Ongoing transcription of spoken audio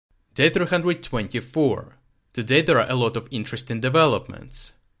Day 324. Today there are a lot of interesting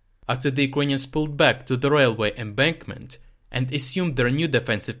developments. After the Ukrainians pulled back to the railway embankment and assumed their new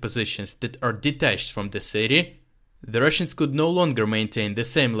defensive positions that are detached from the city, the Russians could no longer maintain the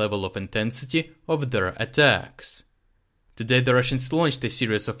same level of intensity of their attacks. Today the Russians launched a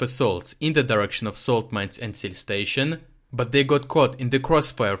series of assaults in the direction of Salt Mines and Sil station, but they got caught in the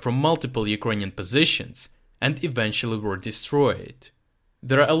crossfire from multiple Ukrainian positions and eventually were destroyed.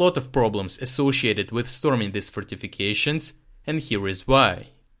 There are a lot of problems associated with storming these fortifications, and here is why.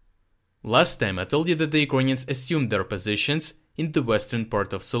 Last time I told you that the Ukrainians assumed their positions in the western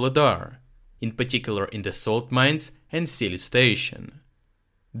part of Soledar, in particular in the Salt Mines and Sil station.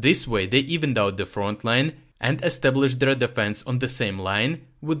 This way they evened out the front line and established their defense on the same line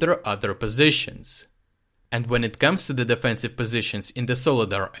with their other positions. And when it comes to the defensive positions in the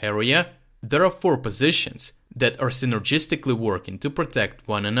Soledar area, there are 4 positions that are synergistically working to protect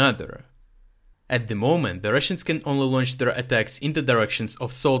one another. At the moment, the Russians can only launch their attacks in the directions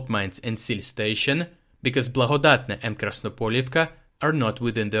of Salt Mines and Sil station because Blagodatne and Krasnopolivka are not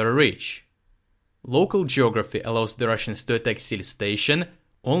within their reach. Local geography allows the Russians to attack Sil station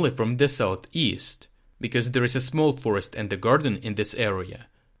only from the southeast, because there is a small forest and a garden in this area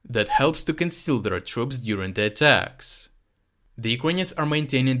that helps to conceal their troops during the attacks. The Ukrainians are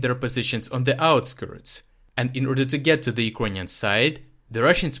maintaining their positions on the outskirts, and in order to get to the Ukrainian side, the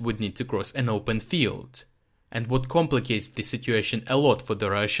Russians would need to cross an open field. And what complicates the situation a lot for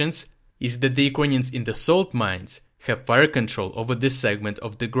the Russians is that the Ukrainians in the salt mines have fire control over this segment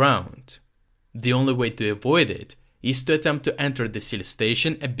of the ground. The only way to avoid it is to attempt to enter the Sil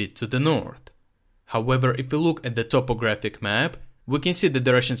station a bit to the north. However, if we look at the topographic map, we can see that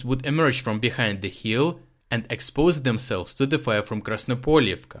the Russians would emerge from behind the hill and expose themselves to the fire from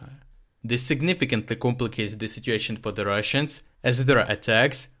Krasnopolivka. This significantly complicates the situation for the Russians, as their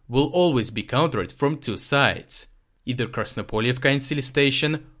attacks will always be countered from 2 sides, either Krasnopolivka and Sil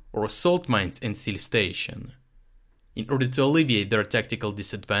station or Salt Mines and Sil station. In order to alleviate their tactical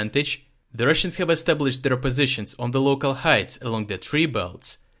disadvantage, the Russians have established their positions on the local heights along the tree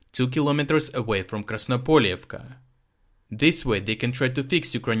belts 2 kilometers away from Krasnopolivka. This way they can try to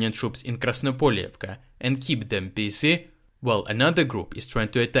fix Ukrainian troops in Krasnopolivka and keep them busy, while another group is trying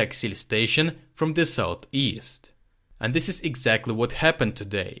to attack Sil station from the southeast. And this is exactly what happened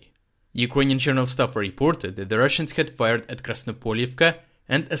today. Ukrainian General Staff reported that the Russians had fired at Krasnopolivka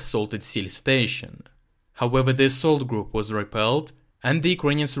and assaulted Sil station. However, the assault group was repelled, and the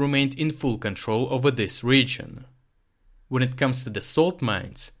Ukrainians remained in full control over this region. When it comes to the salt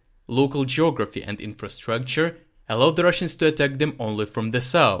mines, local geography and infrastructure allow the Russians to attack them only from the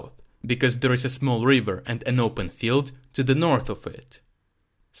south, because there is a small river and an open field to the north of it.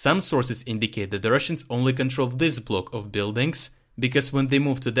 Some sources indicate that the Russians only control this block of buildings because when they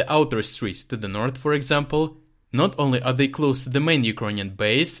move to the outer streets to the north, for example, not only are they close to the main Ukrainian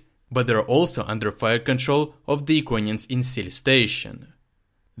base, but they are also under fire control of the Ukrainians in Sil station.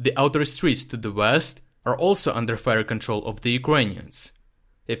 The outer streets to the west are also under fire control of the Ukrainians.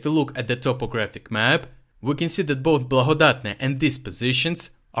 If we look at the topographic map, we can see that both Blagodatne and these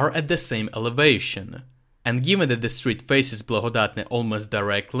positions are at the same elevation. And given that the street faces Blagodatne almost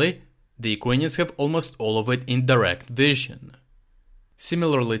directly, the Ukrainians have almost all of it in direct vision.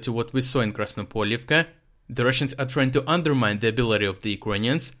 Similarly to what we saw in Krasnopolivka, the Russians are trying to undermine the ability of the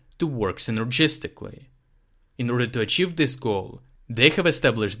Ukrainians to work synergistically. In order to achieve this goal, they have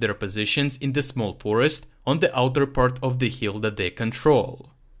established their positions in the small forest on the outer part of the hill that they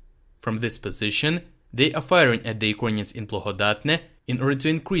control. From this position, they are firing at the Ukrainians in Blagodatne in order to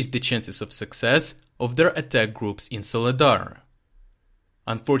increase the chances of success of their attack groups in Soledar.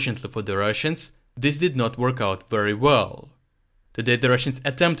 Unfortunately for the Russians, this did not work out very well. Today the Russians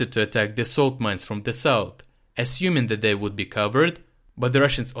attempted to attack the salt mines from the south, assuming that they would be covered, but the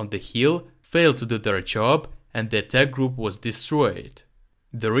Russians on the hill failed to do their job and the attack group was destroyed.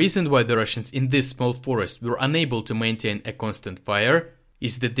 The reason why the Russians in this small forest were unable to maintain a constant fire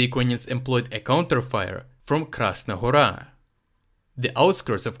is that the Ukrainians employed a counterfire from Krasna Hora. The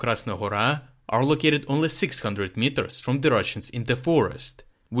outskirts of Krasna Hora are located only 600 meters from the Russians in the forest,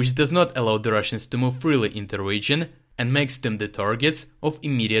 which does not allow the Russians to move freely in the region and makes them the targets of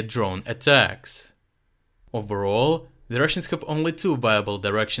immediate drone attacks. Overall, the Russians have only 2 viable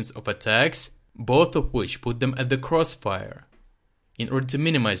directions of attacks, both of which put them at the crossfire. In order to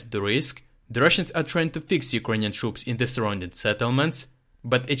minimize the risk, the Russians are trying to fix Ukrainian troops in the surrounding settlements,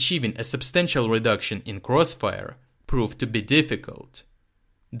 but achieving a substantial reduction in crossfire proved to be difficult.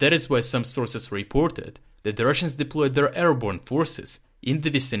 That is why some sources reported that the Russians deployed their airborne forces in the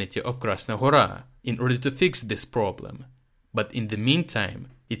vicinity of Krasna Hora in order to fix this problem. But in the meantime,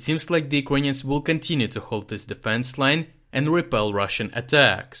 It seems like the Ukrainians will continue to hold this defense line and repel Russian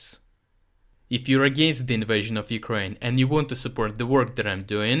attacks. If you're against the invasion of Ukraine and you want to support the work that I'm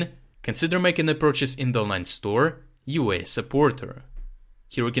doing, consider making a purchase in the online store, UA Supporter.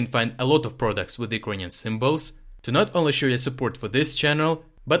 Here you can find a lot of products with Ukrainian symbols to not only show your support for this channel,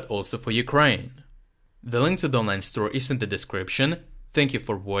 but also for Ukraine. The link to the online store is in the description. Thank you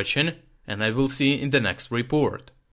for watching, and I will see you in the next report.